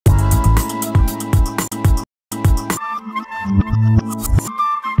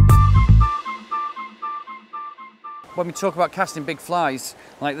when we talk about casting big flies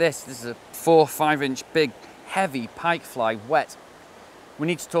like this is a 4 or 5 inch big heavy pike fly, wet, we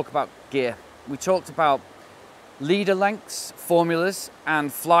need to talk about gear. We talked about leader lengths, formulas,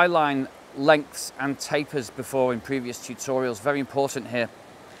 and fly line lengths and tapers before in previous tutorials. Very important here.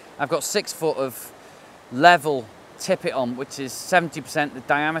 I've got 6 foot of level tippet on, which is 70% the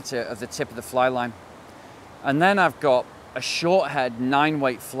diameter of the tip of the fly line. And then I've got a short head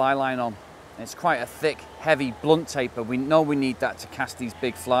 9-weight fly line on. It's quite a thick, heavy, blunt taper. We know we need that to cast these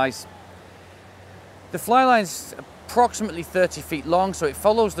big flies. The fly line's approximately 30 feet long, so it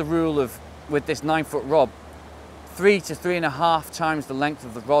follows the rule of, with this 9-foot rod, 3 to 3.5 times the length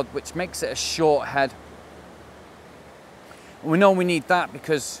of the rod, which makes it a short head. And we know we need that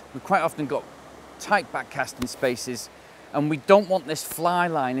because we quite often got tight back casting spaces, and we don't want this fly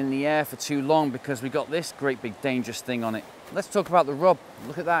line in the air for too long because we got this great big dangerous thing on it. Let's talk about the rod.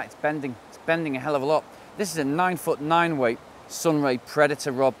 Look at that, it's bending. It's bending a hell of a lot. This is a 9-foot 9-weight Sunray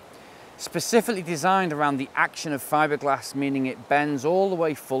Predator rod, specifically designed around the action of fiberglass, meaning it bends all the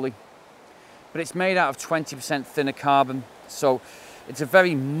way fully. But it's made out of 20% thinner carbon, so it's a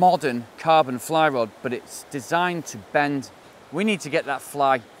very modern carbon fly rod, but it's designed to bend. We need to get that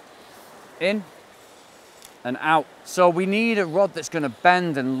fly in and out. So we need a rod that's going to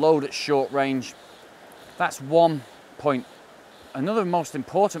bend and load at short range. That's one point. Another most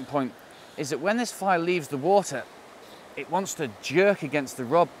important point is that when this fly leaves the water, it wants to jerk against the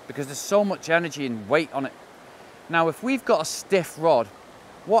rod because there's so much energy and weight on it. Now, if we've got a stiff rod,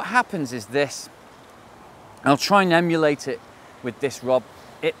 what happens is this. I'll try and emulate it with this rod.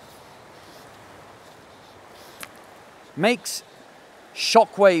 It makes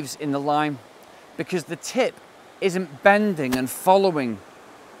shock waves in the line because the tip isn't bending and following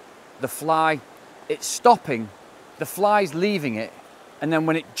the fly. It's stopping, the fly's leaving it, and then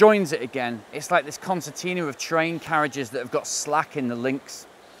when it joins it again, it's like this concertina of train carriages that have got slack in the links.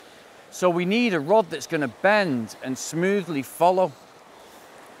 So we need a rod that's going to bend and smoothly follow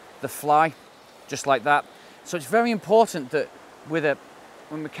the fly, just like that. So it's very important that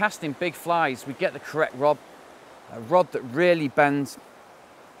when we're casting big flies, we get the correct rod, a rod that really bends.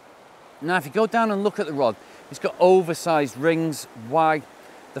 Now, if you go down and look at the rod, it's got oversized rings. Why?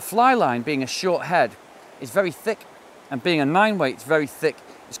 The fly line, being a short head, is very thick, and being a 9-weight, it's very thick.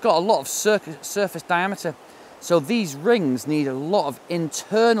 It's got a lot of surface diameter. So these rings need a lot of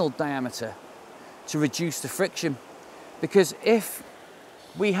internal diameter to reduce the friction. Because if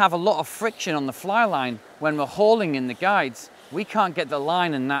we have a lot of friction on the fly line when we're hauling in the guides, we can't get the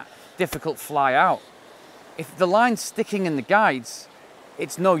line and that difficult fly out. If the line's sticking in the guides,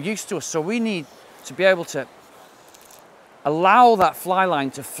 it's no use to us. So we need to be able to allow that fly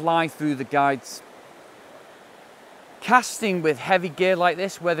line to fly through the guides. Casting with heavy gear like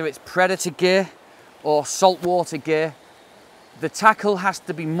this, whether it's Predator gear or saltwater gear, the tackle has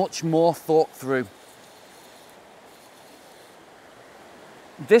to be much more thought through.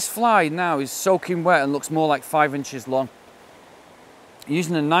 This fly now is soaking wet and looks more like 5 inches long.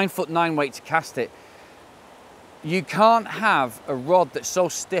 Using a 9-foot 9-weight to cast it, you can't have a rod that's so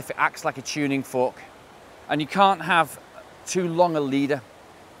stiff it acts like a tuning fork, and you can't have too long a leader,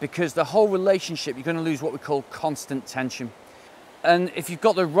 because the whole relationship, you're going to lose what we call constant tension. And if you've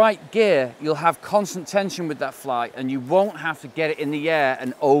got the right gear, you'll have constant tension with that fly, and you won't have to get it in the air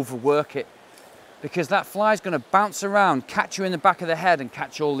and overwork it, because that fly is going to bounce around, catch you in the back of the head and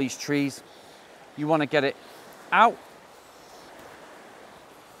catch all these trees. You want to get it out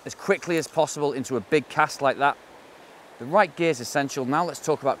as quickly as possible into a big cast like that. The right gear is essential. Now let's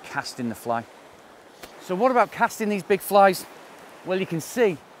talk about casting the fly. So what about casting these big flies? Well, you can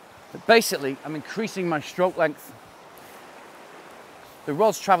see that basically I'm increasing my stroke length. The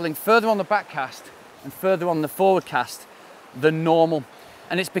rod's traveling further on the back cast and further on the forward cast than normal.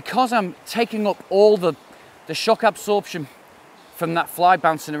 And it's because I'm taking up all the shock absorption from that fly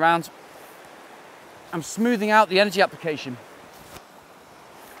bouncing around. I'm smoothing out the energy application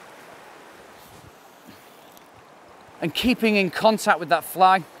and keeping in contact with that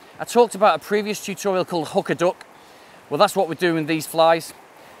fly. I talked about a previous tutorial called hook a duck. Well, that's what we're doing with these flies.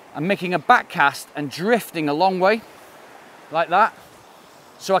 I'm making a back cast and drifting a long way, like that,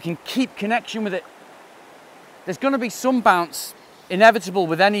 so I can keep connection with it. There's going to be some bounce, inevitable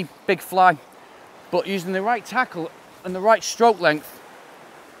with any big fly, but using the right tackle and the right stroke length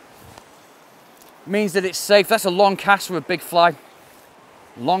means that it's safe. That's a long cast for a big fly.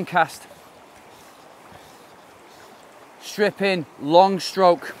 Long cast. Strip in, long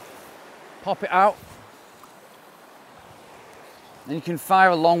stroke. Pop it out. And you can fire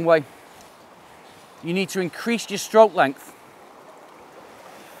a long way. You need to increase your stroke length.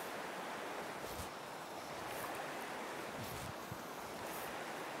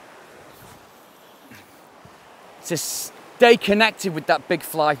 to stay connected with that big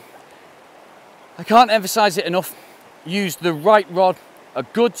fly. I can't emphasize it enough. Use the right rod, a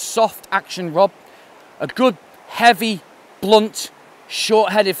good soft action rod, a good heavy, blunt,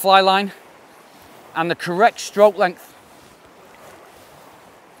 short-headed fly line, and the correct stroke length.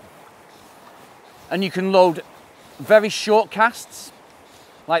 And you can load very short casts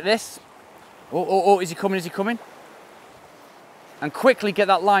like this. Oh, is he coming, is he coming? And quickly get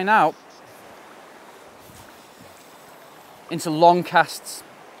that line out into long casts.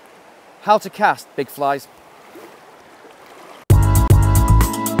 How to cast big flies.